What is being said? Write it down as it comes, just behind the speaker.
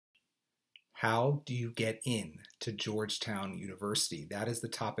How do you get in to Georgetown University? That is the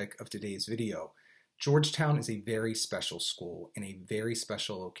topic of today's video. Georgetown is a very special school in a very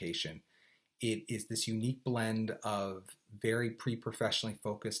special location. It is this unique blend of very pre-professionally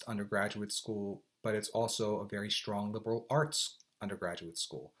focused undergraduate school, but it's also a very strong liberal arts undergraduate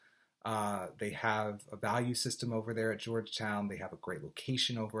school. They have a value system over there at Georgetown. They have a great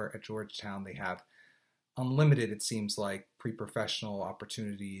location over at Georgetown. They have unlimited, it seems like, pre-professional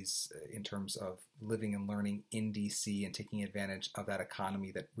opportunities in terms of living and learning in DC and taking advantage of that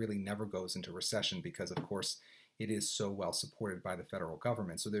economy that really never goes into recession because, of course, it is so well supported by the federal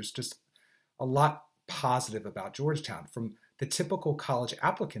government. So there's just a lot positive about Georgetown. From the typical college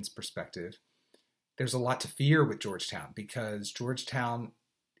applicant's perspective, there's a lot to fear with Georgetown because Georgetown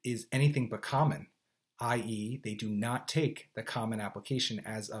is anything but common, i.e. they do not take the common application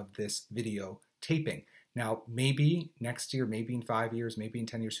as of this video taping. Now, maybe next year, maybe in 5 years, maybe in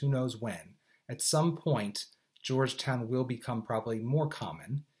 10 years, who knows when, at some point, Georgetown will become probably more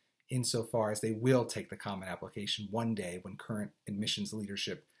common insofar as they will take the common application one day when current admissions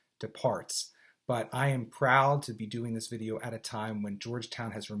leadership departs. But I am proud to be doing this video at a time when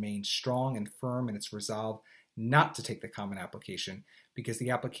Georgetown has remained strong and firm in its resolve not to take the common application because the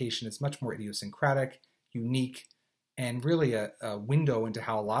application is much more idiosyncratic, unique, and really a window into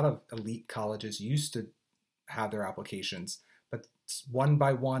how a lot of elite colleges used to have their applications. But one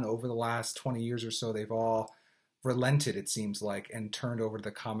by one, over the last 20 years or so, they've all relented, it seems like, and turned over to the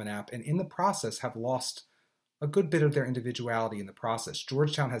Common App, and in the process have lost a good bit of their individuality in the process.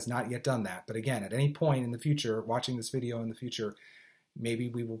 Georgetown has not yet done that, but again, at any point in the future, watching this video in the future, maybe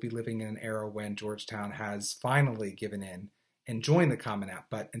we will be living in an era when Georgetown has finally given in and join the Common App.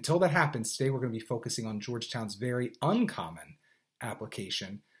 But until that happens, today we're going to be focusing on Georgetown's very uncommon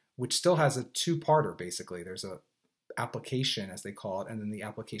application, which still has a two-parter, basically. There's a application, as they call it, and then the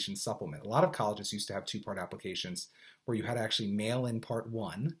application supplement. A lot of colleges used to have two-part applications where you had to actually mail in part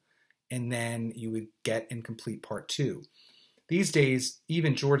one, and then you would get and complete part two. These days,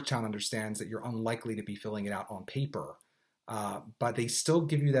 even Georgetown understands that you're unlikely to be filling it out on paper, but they still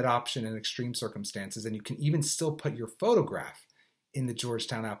give you that option in extreme circumstances, and you can even still put your photograph in the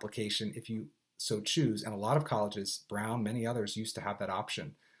Georgetown application if you so choose. And a lot of colleges, Brown, many others, used to have that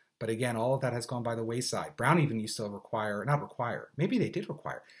option. But again, all of that has gone by the wayside. Brown even used to maybe they did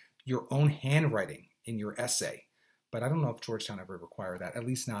require your own handwriting in your essay. But I don't know if Georgetown ever required that, at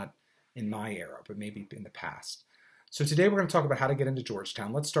least not in my era, but maybe in the past. So today we're going to talk about how to get into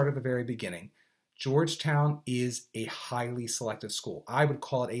Georgetown. Let's start at the very beginning. Georgetown is a highly selective school. I would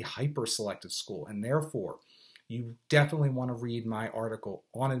call it a hyper-selective school, and therefore you definitely want to read my article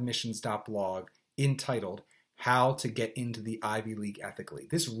on admissions.blog entitled How to Get into the Ivy League Ethically.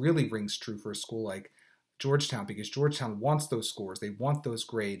 This really rings true for a school like Georgetown because Georgetown wants those scores, they want those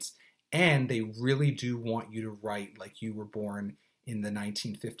grades, and they really do want you to write like you were born in the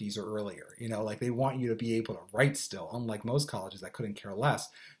 1950s or earlier. You know, like they want you to be able to write still, unlike most colleges that couldn't care less.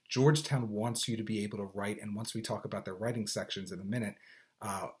 Georgetown wants you to be able to write, and once we talk about their writing sections in a minute,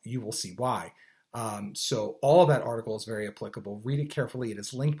 you will see why. So all of that article is very applicable. Read it carefully. It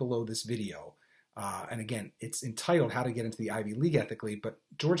is linked below this video. And again, it's entitled How to Get into the Ivy League Ethically, but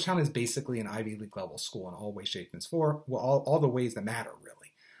Georgetown is basically an Ivy League level school in all ways, shapes, and forms. Well, all the ways that matter,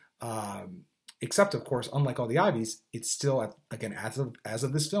 really. Except, of course, unlike all the Ivies, it's still, again, as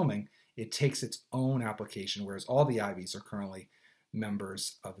of this filming, it takes its own application, whereas all the Ivies are currently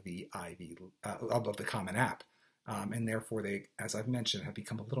members of the of the Common App. And therefore, they, as I've mentioned, have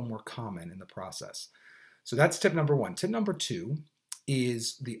become a little more common in the process. So that's tip number one. Tip number two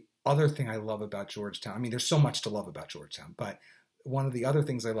is the other thing I love about Georgetown. I mean, there's so much to love about Georgetown, but one of the other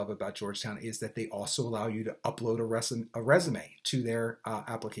things I love about Georgetown is that they also allow you to upload a resume to their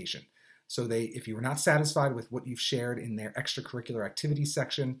application. So if you were not satisfied with what you've shared in their extracurricular activities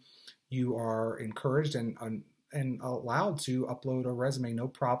section, you are encouraged and allowed to upload a resume, no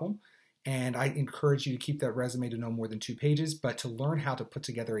problem. And I encourage you to keep that resume to no more than 2 pages, but to learn how to put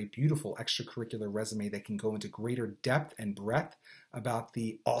together a beautiful extracurricular resume that can go into greater depth and breadth about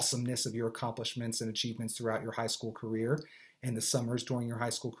the awesomeness of your accomplishments and achievements throughout your high school career and the summers during your high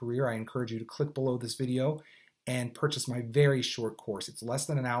school career, I encourage you to click below this video and purchase my very short course. It's less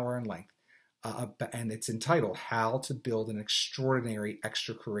than an hour in length, and it's entitled How to Build an Extraordinary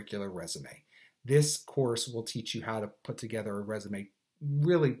Extracurricular Resume. This course will teach you how to put together a resume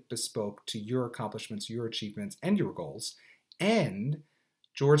really bespoke to your accomplishments, your achievements, and your goals, and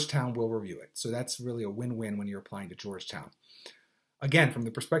Georgetown will review it. So that's really a win-win when you're applying to Georgetown. Again, from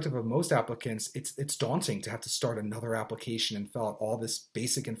the perspective of most applicants, it's daunting to have to start another application and fill out all this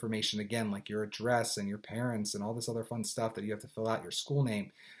basic information again, like your address and your parents and all this other fun stuff that you have to fill out, your school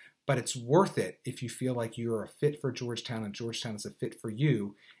name. but it's worth it if you feel like you're a fit for Georgetown and Georgetown is a fit for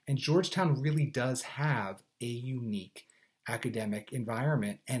you. And Georgetown really does have a unique academic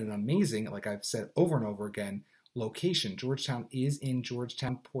environment and an amazing, like I've said over and over again, location. Georgetown is in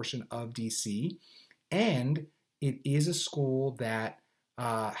Georgetown portion of DC, and it is a school that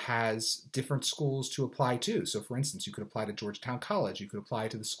has different schools to apply to. So for instance, you could apply to Georgetown College, you could apply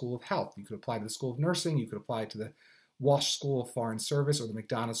to the School of Health, you could apply to the School of Nursing, you could apply to the Walsh School of Foreign Service or the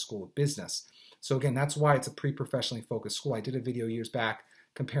McDonough School of Business. So again, that's why it's a pre-professionally focused school. I did a video years back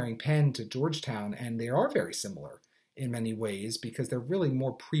comparing Penn to Georgetown, and they are very similar in many ways because they're really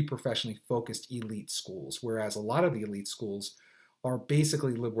more pre-professionally focused elite schools, whereas a lot of the elite schools are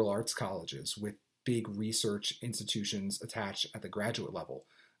basically liberal arts colleges with big research institutions attached at the graduate level.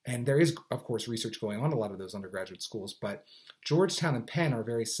 And there is, of course, research going on in a lot of those undergraduate schools, but Georgetown and Penn are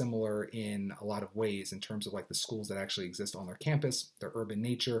very similar in a lot of ways in terms of like the schools that actually exist on their campus, their urban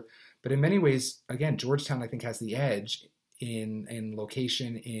nature. But in many ways, again, Georgetown, I think, has the edge in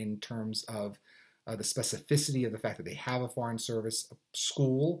location in terms of the specificity of the fact that they have a foreign service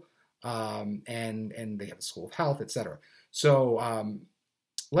school and they have a School of Health, etc. So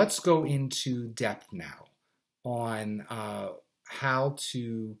let's go into depth now on how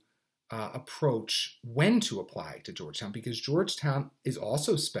to approach when to apply to Georgetown, because Georgetown is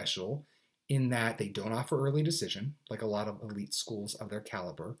also special in that they don't offer early decision, like a lot of elite schools of their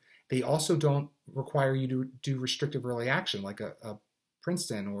caliber. They also don't require you to do restrictive early action like a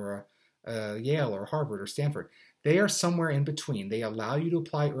Princeton or a Yale or Harvard or Stanford. They are somewhere in between. They allow you to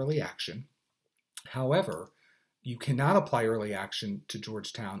apply early action. However, you cannot apply early action to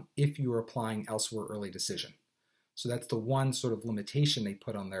Georgetown if you are applying elsewhere early decision. So that's the one sort of limitation they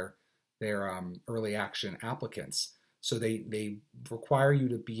put on their early action applicants. So they require you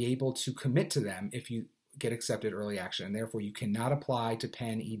to be able to commit to them if you get accepted early action, and therefore you cannot apply to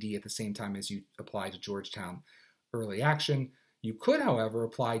Penn ED at the same time as you apply to Georgetown early action. You could, however,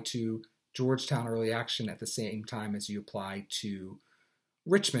 apply to Georgetown early action at the same time as you apply to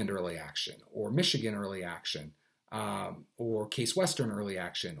Richmond early action or Michigan early action or Case Western early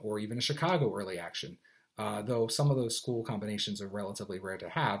action or even a Chicago early action. Though some of those school combinations are relatively rare to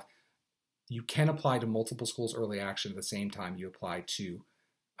have, you can apply to multiple schools early action at the same time you apply to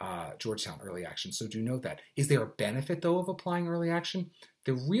Georgetown early action. So do note that. Is there a benefit, though, of applying early action?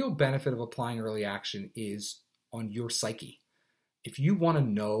 The real benefit of applying early action is on your psyche. If you want to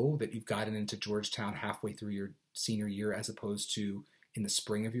know that you've gotten into Georgetown halfway through your senior year as opposed to in the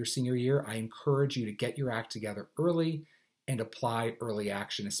spring of your senior year, I encourage you to get your act together early and apply early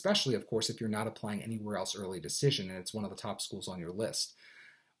action, especially, of course, if you're not applying anywhere else early decision and it's one of the top schools on your list.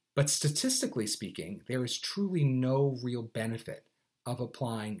 But statistically speaking, there is truly no real benefit of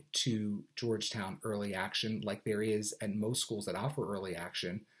applying to Georgetown early action like there is at most schools that offer early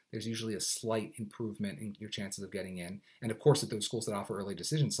action. There's usually a slight improvement in your chances of getting in. And of course, at those schools that offer early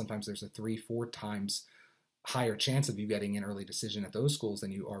decision, sometimes there's a 3-4 times higher chance of you getting in early decision at those schools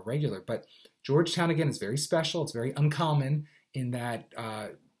than you are regular. But Georgetown, again, is very special. It's very uncommon in that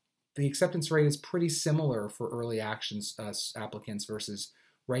the acceptance rate is pretty similar for early actions applicants versus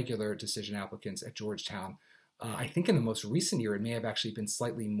regular decision applicants at Georgetown. I think in the most recent year, it may have actually been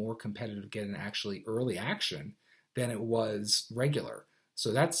slightly more competitive to get an actually early action than it was regular.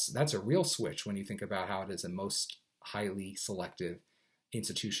 So that's a real switch when you think about how it is in most highly selective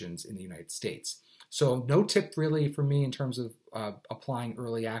institutions in the United States. So no tip really for me in terms of applying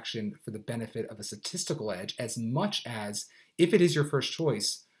early action for the benefit of a statistical edge, as much as if it is your first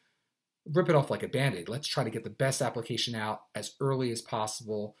choice, rip it off like a Band-Aid. Let's try to get the best application out as early as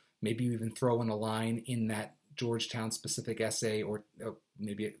possible. Maybe you even throw in a line in that Georgetown specific essay or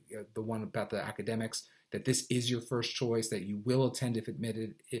maybe the one about the academics that this is your first choice, that you will attend if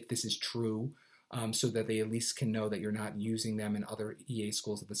admitted, if this is true, so that they at least can know that you're not using them in other EA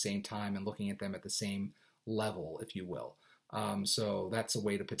schools at the same time and looking at them at the same level, if you will. So that's a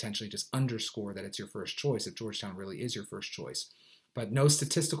way to potentially just underscore that it's your first choice if Georgetown really is your first choice. But no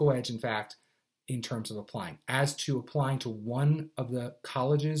statistical edge, in fact, in terms of applying. As to applying to one of the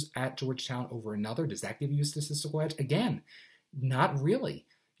colleges at Georgetown over another, does that give you a statistical edge? Again, not really.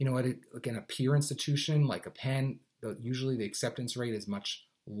 You know, again, a peer institution like a Penn, usually the acceptance rate is much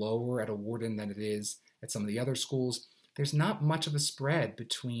lower at a Wharton than it is at some of the other schools. There's not much of a spread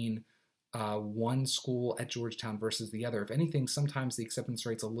between one school at Georgetown versus the other. If anything, sometimes the acceptance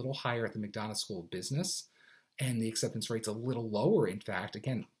rate's a little higher at the McDonough School of Business, and the acceptance rate's a little lower, in fact,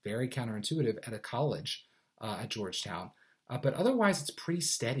 again, very counterintuitive, at a college at Georgetown. But otherwise, it's pretty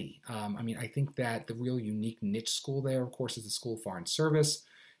steady. I mean, I think that the real unique niche school there, of course, is the School of Foreign Service.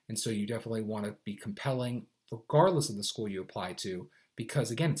 And so you definitely want to be compelling, regardless of the school you apply to,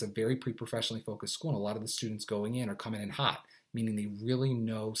 because again, it's a very pre-professionally focused school, and a lot of the students going in are coming in hot, meaning they really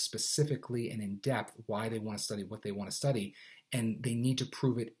know specifically and in depth why they want to study what they want to study, and they need to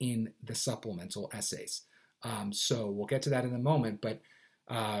prove it in the supplemental essays. So we'll get to that in a moment, but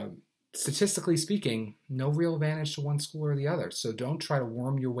statistically speaking, no real advantage to one school or the other. So don't try to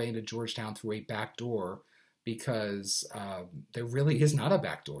worm your way into Georgetown through a back door, because there really is not a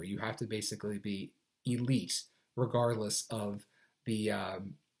back door. You have to basically be elite regardless of the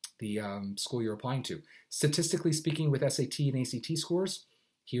school you're applying to. Statistically speaking, with SAT and ACT scores,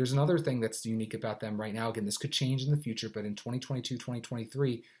 here's another thing that's unique about them right now. Again, this could change in the future, but in 2022,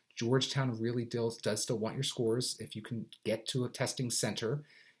 2023, Georgetown really does still want your scores if you can get to a testing center.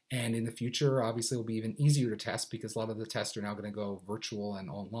 And in the future, obviously, it'll be even easier to test because a lot of the tests are now going to go virtual and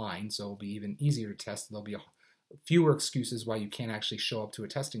online. So it'll be even easier to test. There'll be fewer excuses why you can't actually show up to a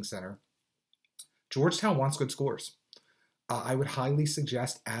testing center. Georgetown wants good scores. I would highly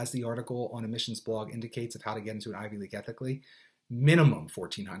suggest, as the article on Admissions blog indicates of how to get into an Ivy League ethically, minimum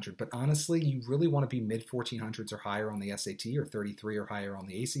 1400. But honestly, you really want to be mid 1400s or higher on the SAT, or 33 or higher on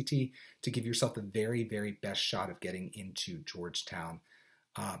the ACT, to give yourself the very, very best shot of getting into Georgetown.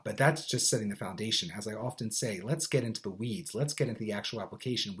 But that's just setting the foundation. As I often say, let's get into the weeds. Let's get into the actual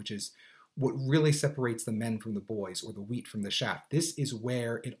application, which is what really separates the men from the boys, or the wheat from the chaff. This is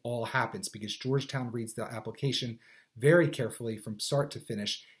where it all happens, because Georgetown reads the application very carefully from start to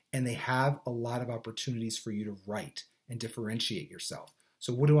finish, and they have a lot of opportunities for you to write and differentiate yourself.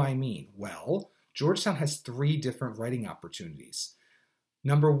 So what do I mean? Well, Georgetown has 3 different writing opportunities.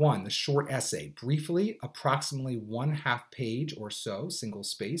 Number 1, the short essay. Briefly, approximately 1/2 page or so, single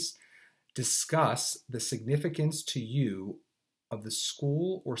space, discuss the significance to you of the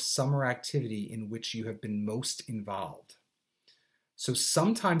school or summer activity in which you have been most involved. So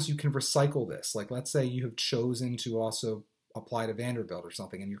sometimes you can recycle this. Like, let's say you have chosen to also apply to Vanderbilt or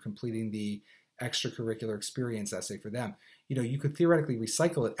something, and you're completing the extracurricular experience essay for them. You could theoretically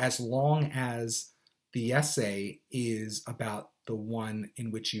recycle it as long as the essay is about the one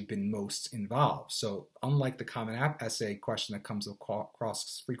in which you've been most involved. So unlike the Common App essay question that comes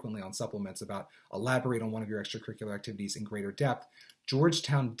across frequently on supplements about elaborate on one of your extracurricular activities in greater depth,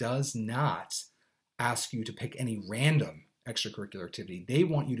 Georgetown does not ask you to pick any random extracurricular activity. They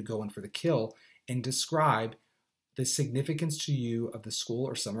want you to go in for the kill and describe the significance to you of the school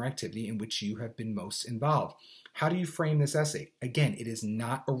or summer activity in which you have been most involved. How do you frame this essay? Again, it is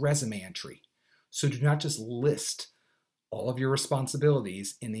not a resume entry. So do not just list all of your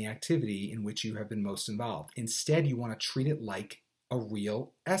responsibilities in the activity in which you have been most involved. Instead, you want to treat it like a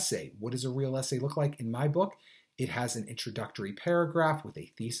real essay. What does a real essay look like? In my book, it has an introductory paragraph with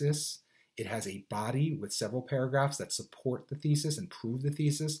a thesis. It has a body with several paragraphs that support the thesis and prove the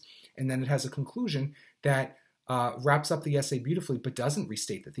thesis. And then it has a conclusion that wraps up the essay beautifully, but doesn't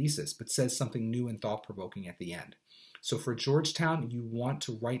restate the thesis, but says something new and thought-provoking at the end. So for Georgetown, you want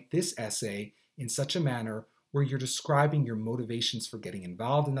to write this essay in such a manner where you're describing your motivations for getting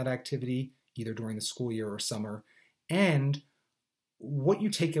involved in that activity, either during the school year or summer, and what you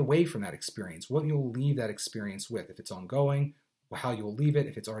take away from that experience, what you'll leave that experience with, if it's ongoing, how you'll leave it,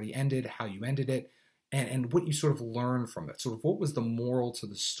 if it's already ended, how you ended it, and what you sort of learn from it. Sort of what was the moral to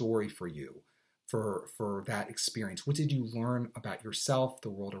the story for you for that experience? What did you learn about yourself, the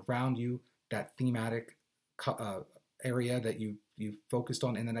world around you, that thematic area that you focused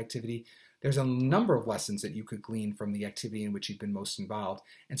on in that activity? There's a number of lessons that you could glean from the activity in which you've been most involved.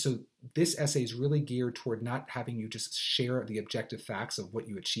 And so this essay is really geared toward not having you just share the objective facts of what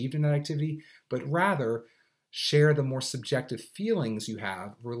you achieved in that activity, but rather share the more subjective feelings you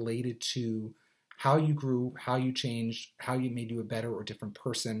have related to how you grew, how you changed, how you made you a better or different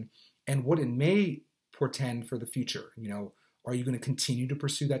person, and what it may portend for the future. Are you going to continue to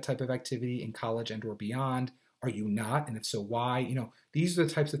pursue that type of activity in college and or beyond? Are you not? And if so, why? These are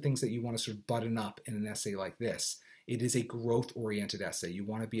the types of things that you want to sort of button up in an essay like this. It is a growth-oriented essay. You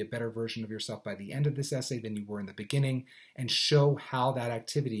want to be a better version of yourself by the end of this essay than you were in the beginning, and show how that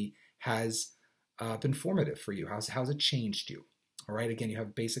activity has been formative for you. How's it changed you? All right. Again, you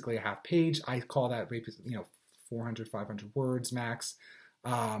have basically a half page. I call that 400, 500 words max.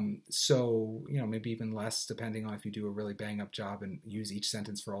 So maybe even less, depending on if you do a really bang-up job and use each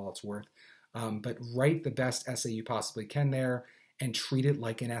sentence for all it's worth. But write the best essay you possibly can there, and treat it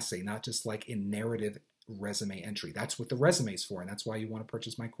like an essay, not just like a narrative resume entry. That's what the resume is for, and that's why you want to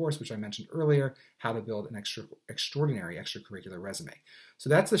purchase my course, which I mentioned earlier, How to Build an Extraordinary Extracurricular Resume. So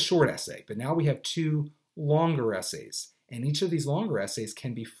that's the short essay, but now we have 2 longer essays, and each of these longer essays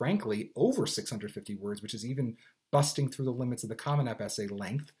can be, frankly, over 650 words, which is even busting through the limits of the Common App essay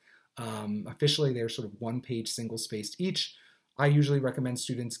length. Officially, they're sort of 1-page single-spaced each. I usually recommend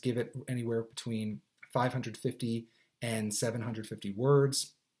students give it anywhere between 550 and 750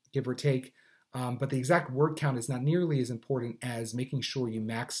 words, give or take. But the exact word count is not nearly as important as making sure you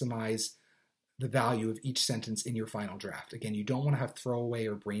maximize the value of each sentence in your final draft. Again, you don't want to have throwaway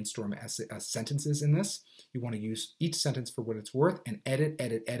or brainstorm sentences in this. You want to use each sentence for what it's worth and edit,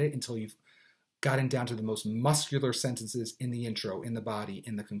 edit, edit until you've gotten down to the most muscular sentences in the intro, in the body,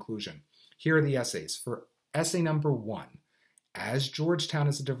 in the conclusion. Here are the essays. For essay number 1, as Georgetown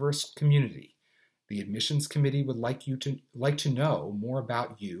is a diverse community, the admissions committee would like to know more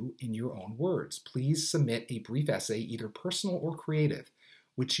about you in your own words. Please submit a brief essay, either personal or creative,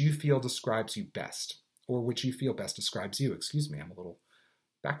 which you feel describes you best, or which you feel best describes you. Excuse me, I'm a little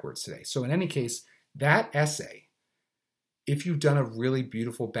backwards today. So in any case, that essay, if you've done a really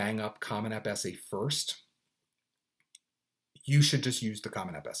beautiful bang-up Common App essay first, you should just use the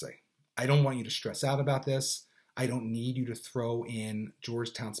Common App essay. I don't want you to stress out about this. I don't need you to throw in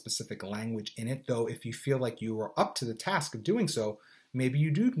Georgetown-specific language in it, though if you feel like you are up to the task of doing so, maybe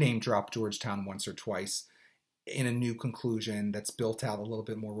you do name drop Georgetown once or twice in a new conclusion that's built out a little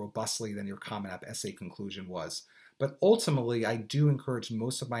bit more robustly than your Common App essay conclusion was. But ultimately, I do encourage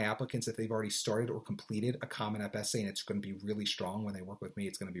most of my applicants, if they've already started or completed a Common App essay, and it's going to be really strong when they work with me,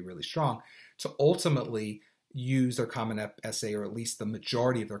 it's going to be really strong, to ultimately use their Common App essay, or at least the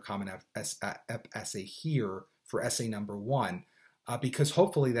majority of their Common App essay here for essay number 1, because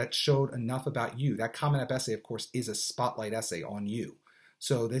hopefully that showed enough about you. That Common App essay, of course, is a spotlight essay on you.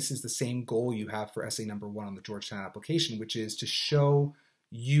 So this is the same goal you have for essay number 1 on the Georgetown application, which is to show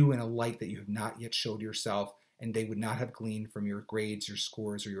you in a light that you have not yet showed yourself, and they would not have gleaned from your grades, your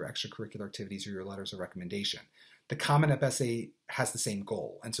scores, or your extracurricular activities, or your letters of recommendation. The Common App essay has the same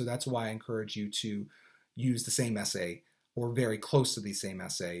goal, and so that's why I encourage you to use the same essay, or very close to the same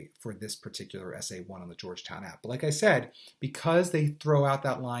essay, for this particular essay 1 on the Georgetown app. But like I said, because they throw out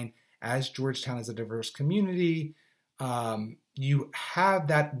that line, as Georgetown is a diverse community, you have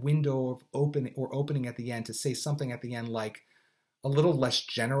that window of opening at the end to say something at the end like a little less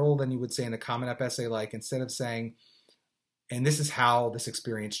general than you would say in the Common App essay, like instead of saying, and this is how this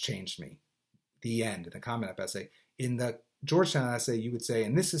experience changed me, the end in the Common App essay. In the Georgetown essay, you would say,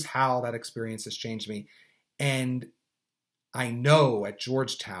 and this is how that experience has changed me. And I know at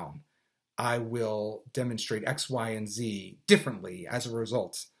Georgetown, I will demonstrate X, Y, and Z differently as a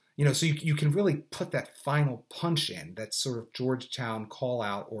result. You know, so you can really put that final punch in, that sort of Georgetown call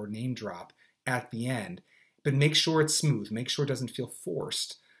out or name drop at the end, but make sure it's smooth, make sure it doesn't feel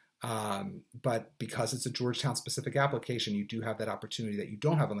forced. But because it's a Georgetown specific application, you do have that opportunity that you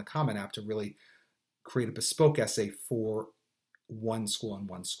don't have on the Common App to really create a bespoke essay for one school and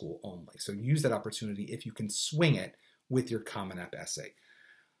one school only. So use that opportunity if you can swing it with your Common App essay.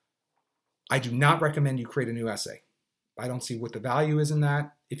 I do not recommend you create a new essay. I don't see what the value is in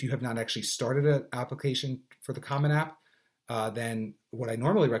that. If you have not actually started an application for the Common App, then what I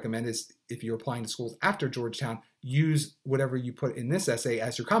normally recommend is, if you're applying to schools after Georgetown, use whatever you put in this essay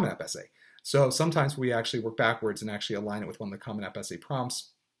as your Common App essay. So sometimes we actually work backwards and actually align it with one of the Common App essay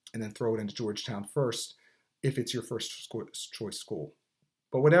prompts and then throw it into Georgetown first if it's your first choice school.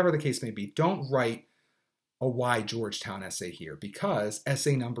 But whatever the case may be, don't write a why Georgetown essay here, because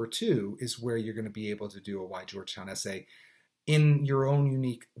essay number 2 is where you're going to be able to do a why Georgetown essay in your own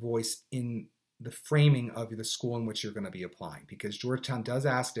unique voice, in the framing of the school in which you're going to be applying, because Georgetown does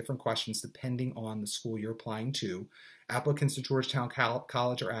ask different questions depending on the school you're applying to. Applicants to Georgetown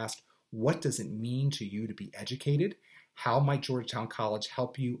College are asked, what does it mean to you to be educated? How might Georgetown College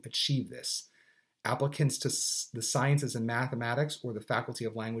help you achieve this? Applicants to the sciences and mathematics or the Faculty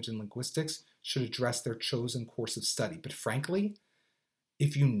of Language and Linguistics should address their chosen course of study. But frankly,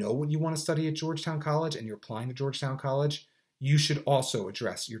 if you know what you want to study at Georgetown College and you're applying to Georgetown College, you should also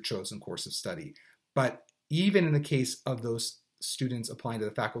address your chosen course of study. But even in the case of those students applying to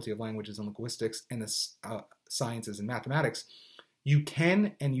the Faculty of Languages and Linguistics and the sciences and mathematics, you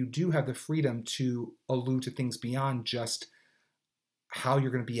can and you do have the freedom to allude to things beyond just how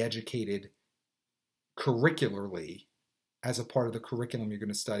you're going to be educated curricularly as a part of the curriculum you're going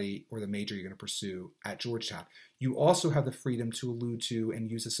to study or the major you're going to pursue at Georgetown. You also have the freedom to allude to and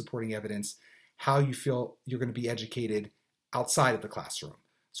use as supporting evidence how you feel you're going to be educated outside of the classroom.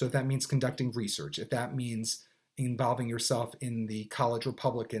 So if that means conducting research, if that means involving yourself in the college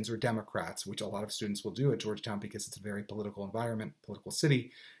Republicans or Democrats, which a lot of students will do at Georgetown because it's a very political environment, political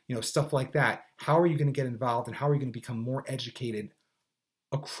city, you know, stuff like that. How are you going to get involved and how are you going to become more educated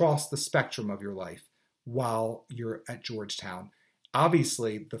across the spectrum of your life while you're at Georgetown?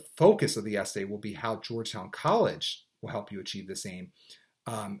 Obviously, the focus of the essay will be how Georgetown College will help you achieve this aim.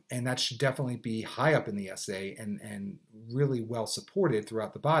 And that should definitely be high up in the essay and really well supported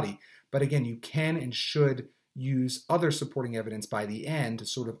throughout the body. But again, you can and should use other supporting evidence by the end to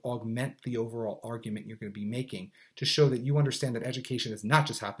sort of augment the overall argument you're going to be making, to show that you understand that education is not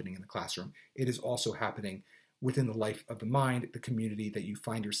just happening in the classroom, it is also happening within the life of the mind, the community that you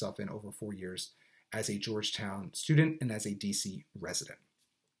find yourself in over 4 years as a Georgetown student and as a DC resident.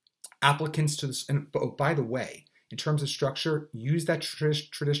 Applicants to this, and oh, by the way, in terms of structure, use that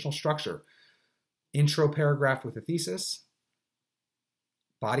traditional structure. Intro paragraph with a thesis,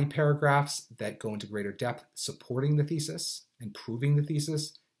 body paragraphs that go into greater depth supporting the thesis and proving the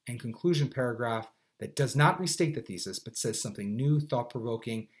thesis, and conclusion paragraph that does not restate the thesis but says something new,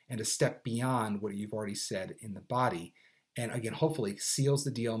 thought-provoking, and a step beyond what you've already said in the body. And again, hopefully seals the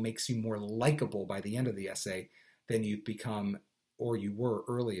deal, makes you more likable by the end of the essay than you've become or you were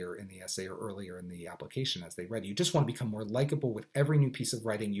earlier in the essay or earlier in the application as they read. You just want to become more likable with every new piece of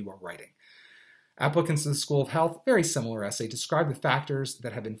writing you are writing. Applicants to the School of Health, very similar essay. Describe the factors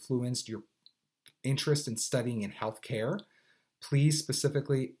that have influenced your interest in studying in healthcare. Please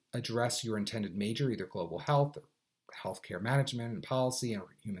specifically address your intended major, either global health or healthcare management and policy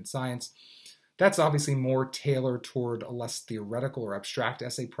or human science. That's obviously more tailored toward a less theoretical or abstract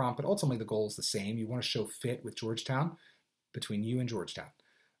essay prompt, but ultimately the goal is the same. You want to show fit with Georgetown, between you and Georgetown.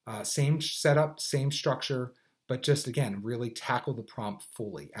 Same setup, same structure, but just, again, really tackle the prompt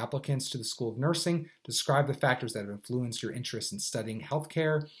fully. Applicants to the School of Nursing, describe the factors that have influenced your interest in studying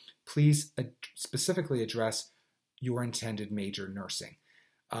healthcare. Please specifically address your intended major, nursing.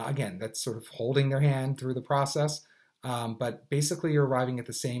 Again, that's sort of holding their hand through the process, but basically you're arriving at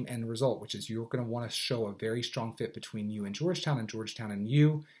the same end result, which is you're going to want to show a very strong fit between you and Georgetown and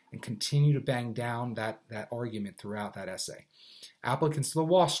you, and continue to bang down that argument throughout that essay. Applicants to the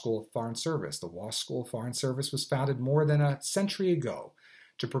Walsh School of Foreign Service. The Walsh School of Foreign Service was founded more than a century ago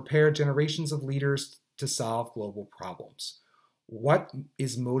to prepare generations of leaders to solve global problems. What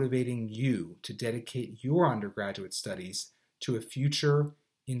is motivating you to dedicate your undergraduate studies to a future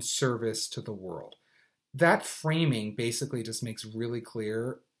in service to the world? That framing basically just makes really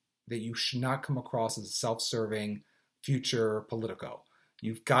clear that you should not come across as a self-serving future politico.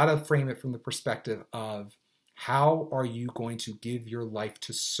 You've got to frame it from the perspective of how are you going to give your life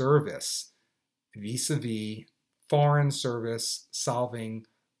to service vis-a-vis foreign service, solving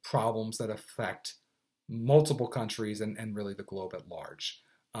problems that affect multiple countries and really the globe at large.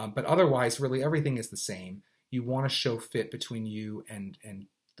 But otherwise, really everything is the same. You want to show fit between you and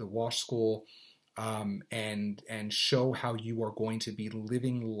the Walsh School, and show how you are going to be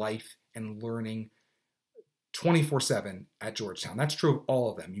living life and learning 24/7 at Georgetown. That's true of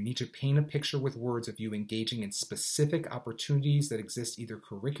all of them. You need to paint a picture with words of you engaging in specific opportunities that exist either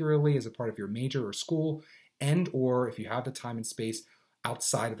curricularly as a part of your major or school, and or if you have the time and space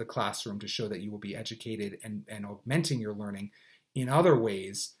outside of the classroom to show that you will be educated and augmenting your learning in other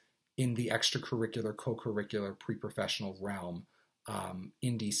ways in the extracurricular, co-curricular, pre-professional realm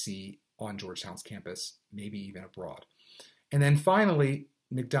in DC on Georgetown's campus, maybe even abroad. And then finally,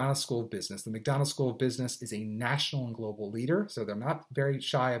 McDonough School of Business. The McDonough School of Business is a national and global leader, so they're not very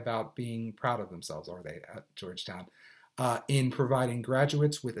shy about being proud of themselves, are they, at Georgetown, in providing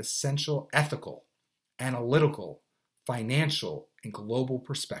graduates with essential ethical, analytical, financial, and global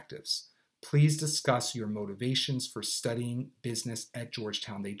perspectives. Please discuss your motivations for studying business at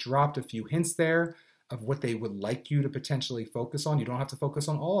Georgetown. They dropped a few hints there of what they would like you to potentially focus on. You don't have to focus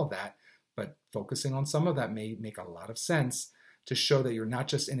on all of that, but focusing on some of that may make a lot of sense to show that you're not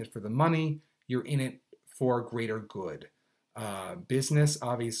just in it for the money, you're in it for greater good. Business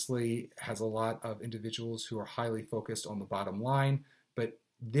obviously has a lot of individuals who are highly focused on the bottom line, but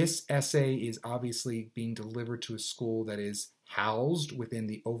this essay is obviously being delivered to a school that is housed within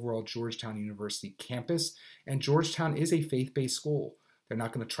the overall Georgetown University campus, and Georgetown is a faith-based school. They're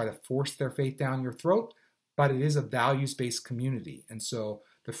not going to try to force their faith down your throat, but it is a values-based community, and so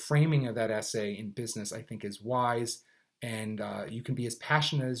the framing of that essay in business, I think, is wise. And you can be as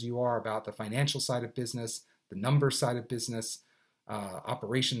passionate as you are about the financial side of business, the numbers side of business,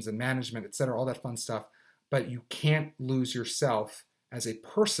 operations and management, et cetera, all that fun stuff. But you can't lose yourself as a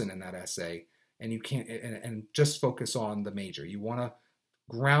person in that essay, and you can't and just focus on the major. You want to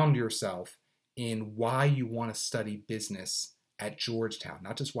ground yourself in why you want to study business at Georgetown,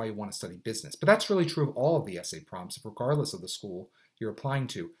 not just why you want to study business. But that's really true of all of the essay prompts, regardless of the school you're applying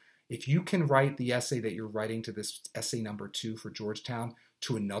to. If you can write the essay that you're writing to this essay number 2 for Georgetown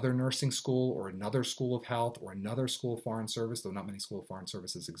to another nursing school or another school of health or another school of foreign service, though not many school of foreign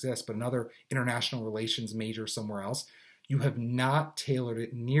services exist, but another international relations major somewhere else, you have not tailored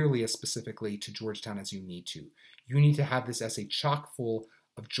it nearly as specifically to Georgetown as you need to. You need to have this essay chock full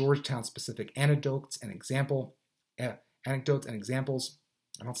of Georgetown-specific anecdotes and examples. I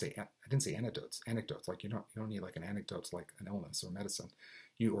didn't say anecdotes. Anecdotes, like you don't need like an anecdote like an illness or medicine,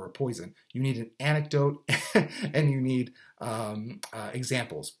 or a poison. You need an anecdote, and you need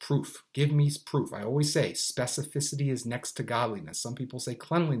examples, proof. Give me proof. I always say specificity is next to godliness. Some people say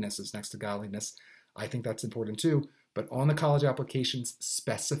cleanliness is next to godliness. I think that's important too. But on the college applications,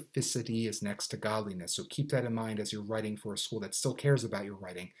 specificity is next to godliness. So keep that in mind as you're writing for a school that still cares about your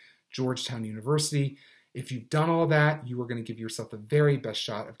writing. Georgetown University. If you've done all that, you are going to give yourself the very best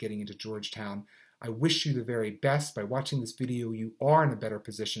shot of getting into Georgetown. I wish you the very best. By watching this video, you are in a better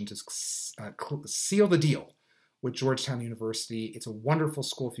position to seal the deal with Georgetown University. It's a wonderful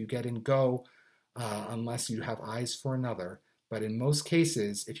school. If you get in, go, unless you have eyes for another. But in most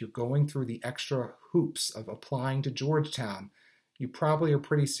cases, if you're going through the extra hoops of applying to Georgetown, you probably are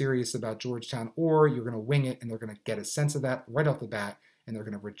pretty serious about Georgetown, or you're going to wing it and they're going to get a sense of that right off the bat, and they're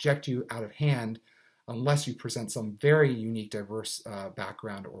going to reject you out of hand unless you present some very unique, diverse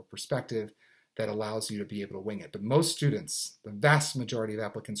background or perspective that allows you to be able to wing it. But most students, the vast majority of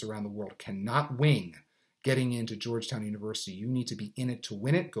applicants around the world, cannot wing getting into Georgetown University. You need to be in it to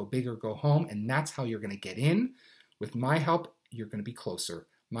win it, go big or go home, and that's how you're going to get in. With my help, you're going to be closer.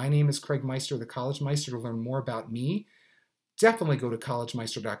 My name is Craig Meister, the College Meister. To learn more about me, definitely go to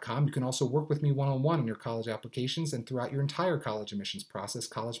collegemeister.com. You can also work with me one-on-one in your college applications and throughout your entire college admissions process.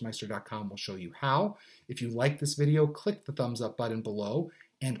 Collegemeister.com will show you how. If you like this video, click the thumbs up button below,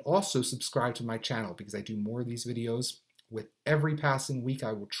 and also subscribe to my channel because I do more of these videos. With every passing week,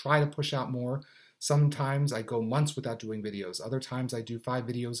 I will try to push out more. Sometimes I go months without doing videos. Other times I do 5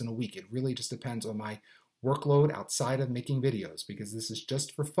 videos in a week. It really just depends on my workload outside of making videos, because this is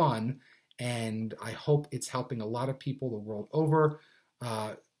just for fun, and I hope it's helping a lot of people the world over.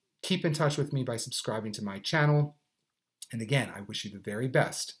 Keep in touch with me by subscribing to my channel. And again, I wish you the very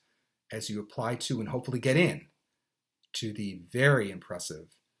best as you apply to and hopefully get in to the very impressive,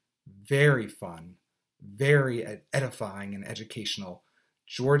 very fun, very edifying and educational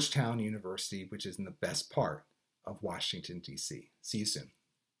Georgetown University, which is in the best part of Washington, D.C. See you soon.